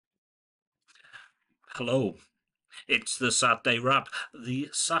Hello, it's the Saturday Wrap. The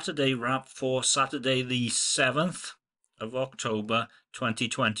Saturday Wrap for Saturday the 7th of October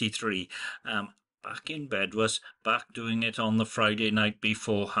 2023. Back in Bedwas, back doing it on the Friday night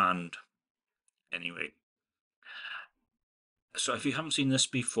beforehand. Anyway, so if you haven't seen this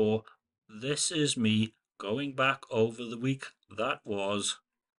before, this is me going back over the week that was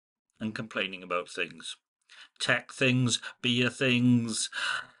and complaining about things. Tech things, beer things,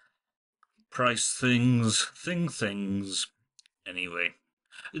 price things, things. Anyway,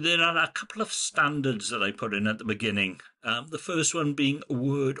 there are a couple of standards that I put in at the beginning. The first one being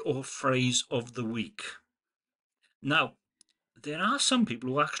word or phrase of the week. Now, there are some people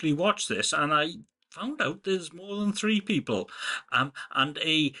who actually watch this, and I found out there's more than 3 people. And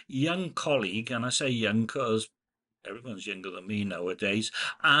a young colleague, and I say young because everyone's younger than me nowadays,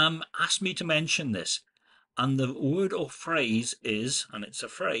 asked me to mention this. And the word or phrase is, and it's a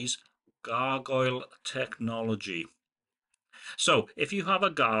phrase, gargoyle technology. So if you have a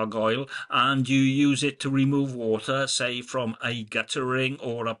gargoyle and you use it to remove water, say from a guttering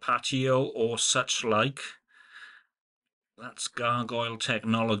or a patio or such like, that's gargoyle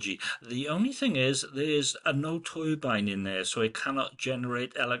technology. The only thing is there's no turbine in there, so it cannot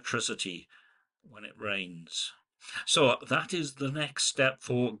generate electricity when it rains. So that is the next step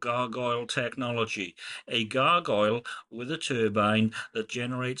for gargoyle technology. A gargoyle with a turbine that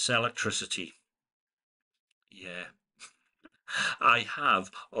generates electricity. Yeah. I have,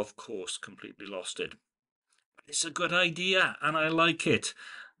 of course, completely lost it. But it's a good idea, and I like it.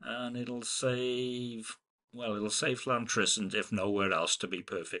 And it'll save, well, it'll save Llantrissant, if nowhere else, to be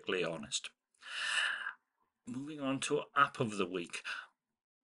perfectly honest. Moving on to app of the week,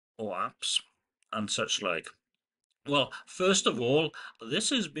 or apps, and such like. Well, first of all,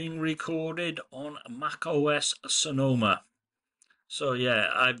 this is being recorded on macOS Sonoma. So yeah,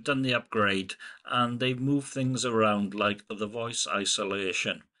 I've done the upgrade, and they've moved things around like the voice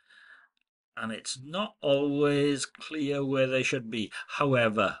isolation. And it's not always clear where they should be.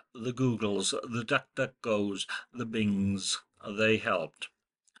 However, the Googles, the DuckDuckGos, the Bings, they helped.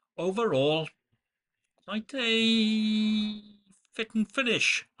 Overall, quite a fit and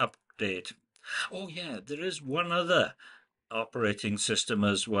finish update. Oh yeah, there is one other operating system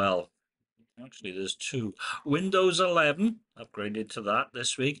as well. Actually, there's 2. Windows 11, upgraded to that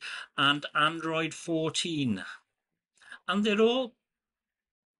this week, and Android 14. And they're all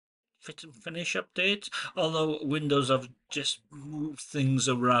fit and finish updates, although Windows have just moved things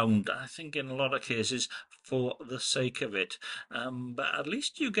around, I think in a lot of cases for the sake of it. But at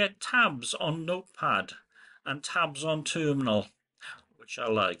least you get tabs on Notepad and tabs on Terminal, which I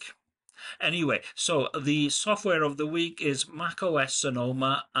like. Anyway, so the software of the week is macOS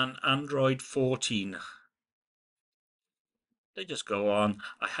Sonoma and Android 14. They just go on.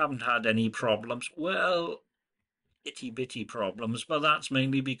 I haven't had any problems. Well, itty bitty problems, but that's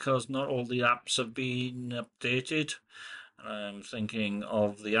mainly because not all the apps have been updated. I'm thinking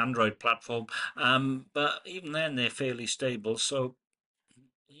of the Android platform, but even then they're fairly stable, so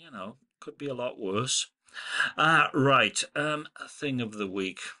could be a lot worse. Right, thing of the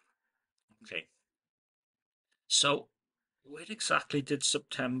week. Okay, so where exactly did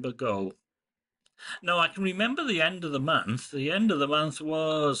September go? Now, I can remember the end of the month. The end of the month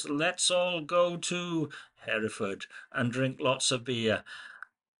was let's all go to Hereford and drink lots of beer.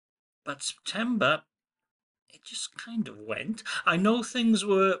 But September, it just kind of went. I know things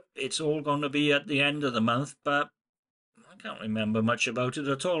were, it's all going to be at the end of the month, but I can't remember much about it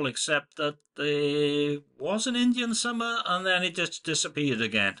at all, except that there was an Indian summer and then it just disappeared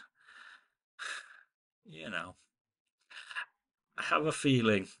again. I have a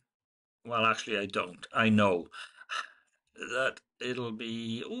feeling. Well, actually, I don't. I know that it'll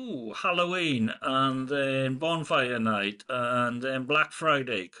be Halloween and then bonfire night and then Black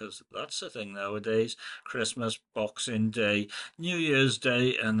Friday, because that's the thing nowadays. Christmas, Boxing Day, New Year's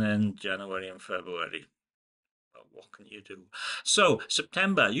Day, and then January and February. But what can you do? So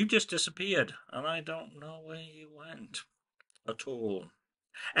September, you just disappeared, and I don't know where you went at all.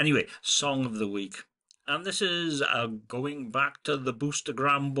 Anyway, song of the week. And this is going back to the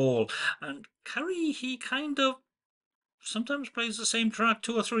Boostergram Ball. And Curry, he kind of sometimes plays the same track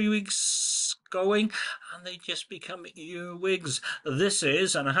 2 or 3 weeks going, and they just become earwigs. This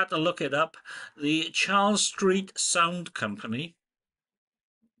is, and I had to look it up, the Charles Street Sound Company,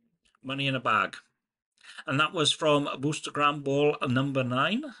 Money in a Bag. And that was from Boostergram Ball number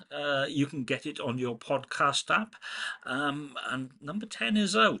 9. You can get it on your podcast app. And number 10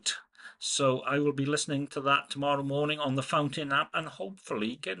 is out. So I will be listening to that tomorrow morning on the Fountain app and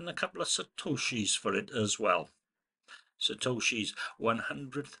hopefully getting a couple of Satoshis for it as well. Satoshi's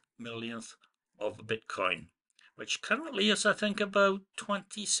 100th millionth of Bitcoin, which currently is, I think, about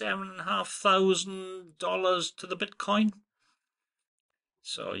 $27,500 to the Bitcoin.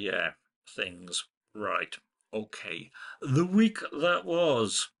 So yeah, things. Right. Okay. The week that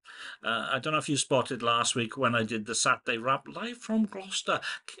was. I don't know if you spotted last week when I did the Saturday wrap live from Gloucester,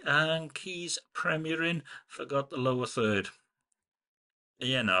 and Keys premiering, forgot the lower third.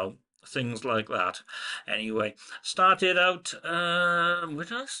 You know, things like that. Anyway, started out. Where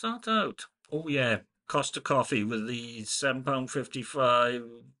did I start out? Oh yeah, Costa Coffee with the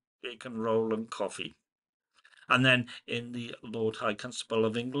 £7.55 bacon roll and coffee. And then in the Lord High Constable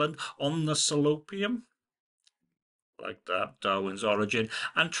of England on the Salopium, like that, Darwin's Origin,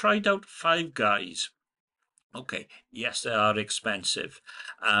 and tried out Five Guys. Okay, yes, they are expensive,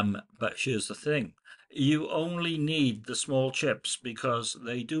 but here's the thing. You only need the small chips because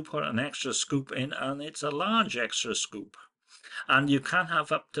they do put an extra scoop in, and it's a large extra scoop. And you can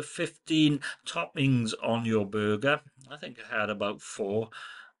have up to 15 toppings on your burger. I think I had about 4.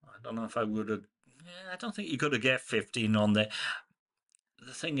 I don't know if I would have. Yeah, I don't think you could have get 15 on there.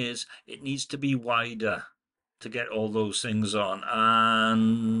 The thing is, it needs to be wider to get all those things on,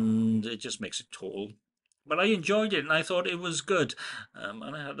 and it just makes it tall. But I enjoyed it, and I thought it was good. And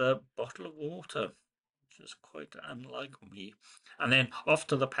I had a bottle of water, which is quite unlike me. And then off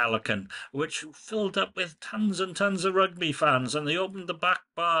to the Pelican, which filled up with tons and tons of rugby fans, and they opened the back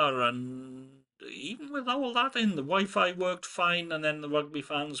bar, and even with all that in, the Wi-Fi worked fine, and then the rugby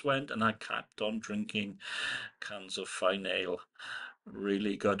fans went, and I kept on drinking cans of fine ale.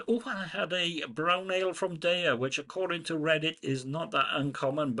 Really good. Oh, I had a brown ale from Daya, which according to Reddit is not that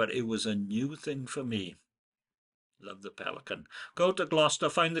uncommon, but it was a new thing for me. Love the Pelican. Go to Gloucester,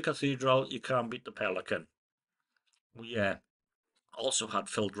 find the cathedral. You can't beat the Pelican. Oh, yeah. Also had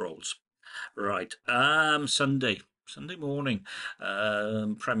filled rolls. Right. Sunday morning.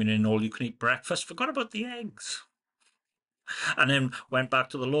 Premiering in all you can eat breakfast. Forgot about the eggs. And then went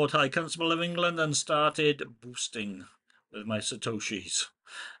back to the Lord High Constable of England and started boosting with my Satoshis.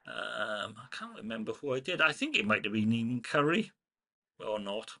 I can't remember who I did. I think it might have been Ian Curry, or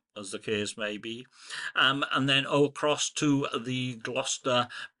not, as the case may be. And then across to the Gloucester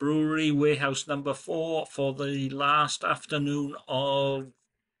Brewery, Warehouse number 4, for the last afternoon of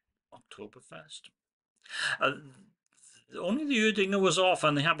Oktoberfest. Only the Erdinger was off,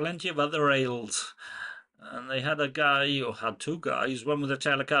 and they had plenty of other ales. And they had a guy, or had 2 guys, one with a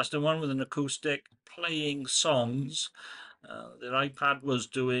Telecaster and one with an acoustic, playing songs. Their iPad was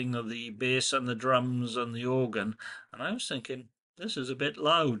doing the bass and the drums and the organ, and I was thinking, this is a bit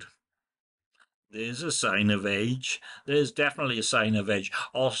loud. There's a sign of age. There's definitely a sign of age.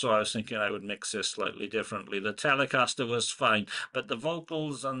 Also, I was thinking I would mix this slightly differently. The Telecaster was fine, but the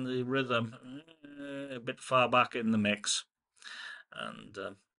vocals and the rhythm, a bit far back in the mix. And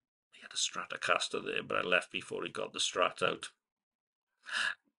he had a Stratocaster there, but I left before he got the Strat out.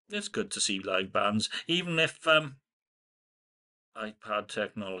 It's good to see live bands, even if iPad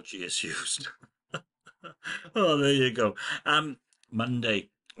technology is used. Oh, there you go. Monday,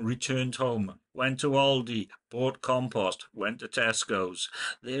 returned home, went to Aldi, bought compost, went to Tesco's.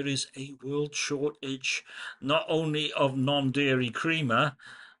 There is a world shortage, not only of non-dairy creamer,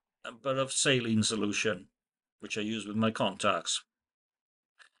 but of saline solution, which I use with my contacts.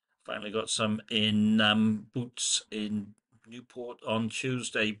 Finally got some in Boots in Newport on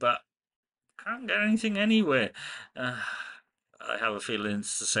Tuesday, but can't get anything anywhere. I have a feeling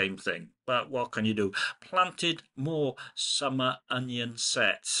it's the same thing, but what can you do? Planted more summer onion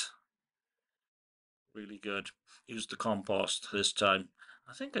sets. Really good. Used the compost this time.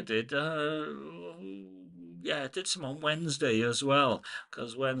 I think I did. Yeah, I did some on Wednesday as well,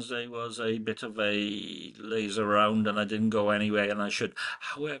 because Wednesday was a bit of a laze around and I didn't go anywhere, and I should.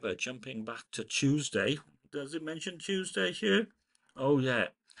 However, jumping back to Tuesday, does it mention Tuesday here? Oh, yeah.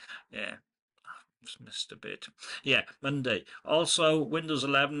 Yeah. Missed a bit. Yeah, Monday. Also, Windows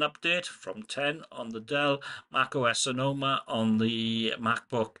 11 update from 10 on the Dell, macOS Sonoma on the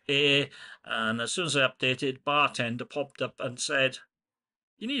MacBook Air, and as soon as I updated, Bartender popped up and said,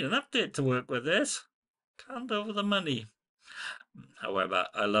 you need an update to work with this. Can't over the money. However,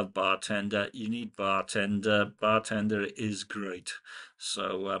 I love Bartender. You need Bartender. Bartender is great.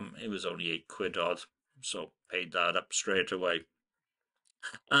 So it was only £8 odd, so paid that up straight away.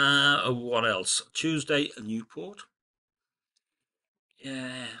 What else? Tuesday, Newport.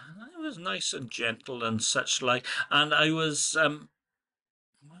 Yeah, it was nice and gentle and such like. And I was,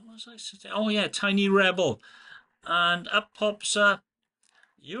 where was I sitting? Oh yeah, Tiny Rebel. And up pops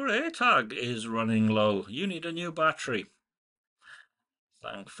your AirTag is running low. You need a new battery.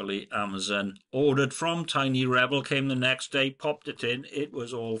 Thankfully, Amazon ordered from Tiny Rebel, came the next day, popped it in. It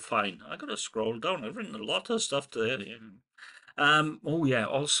was all fine. I got to scroll down. I've written a lot of stuff there. Oh yeah,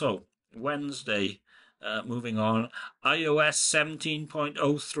 also Wednesday, moving on, iOS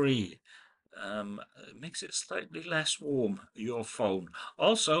 17.03. It makes it slightly less warm, your phone.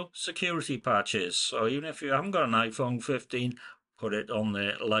 Also, security patches. So even if you haven't got an iPhone 15, put it on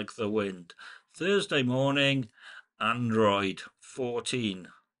there like the wind. Thursday morning, Android 14.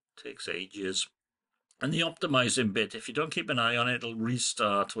 Takes ages. And the optimizing bit, if you don't keep an eye on it, it'll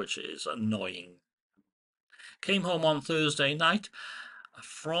restart, which is annoying. Came home on Thursday night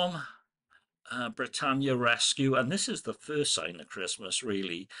from Britannia Rescue, and this is the first sign of Christmas,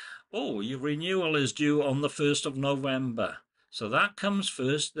 really. Oh, your renewal is due on the 1st of November. So that comes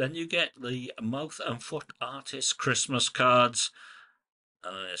first, then you get the mouth and foot artist Christmas cards,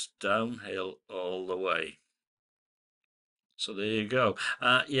 and it's downhill all the way. So there you go.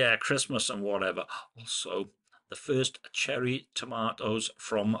 Yeah, Christmas and whatever. Also, the first cherry tomatoes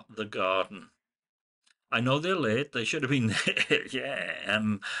from the garden. I know they're late. They should have been there. Yeah.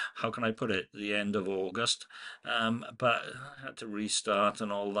 How can I put it? The end of August. But I had to restart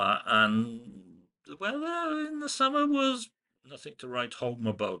and all that. And the weather in the summer was nothing to write home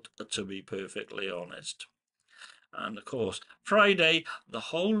about, to be perfectly honest. And of course, Friday, the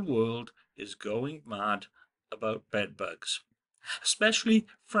whole world is going mad about bedbugs, especially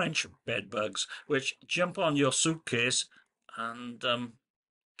French bedbugs, which jump on your suitcase and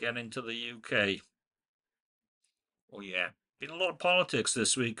get into the UK. Oh yeah, been a lot of politics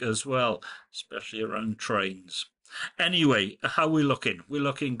this week as well, especially around trains. Anyway, how are we looking? We're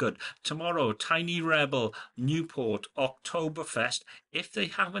looking good. Tomorrow, Tiny Rebel, Newport, Oktoberfest, if they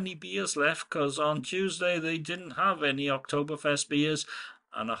have any beers left, because on Tuesday they didn't have any Oktoberfest beers,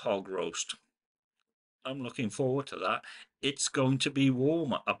 and a hog roast. I'm looking forward to that. It's going to be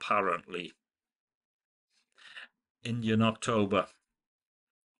warm, apparently. Indian October.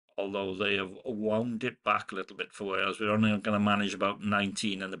 Although they have wound it back a little bit for Wales. We're only going to manage about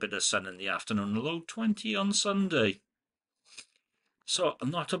 19 and a bit of sun in the afternoon, although 20 on Sunday. So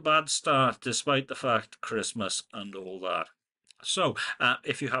not a bad start, despite the fact Christmas and all that. So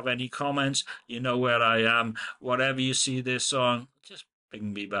if you have any comments, you know where I am. Whatever you see this on, just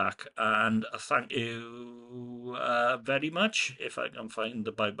bring me back. And thank you very much. If I can find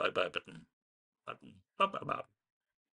the bye button. Bye bye bye.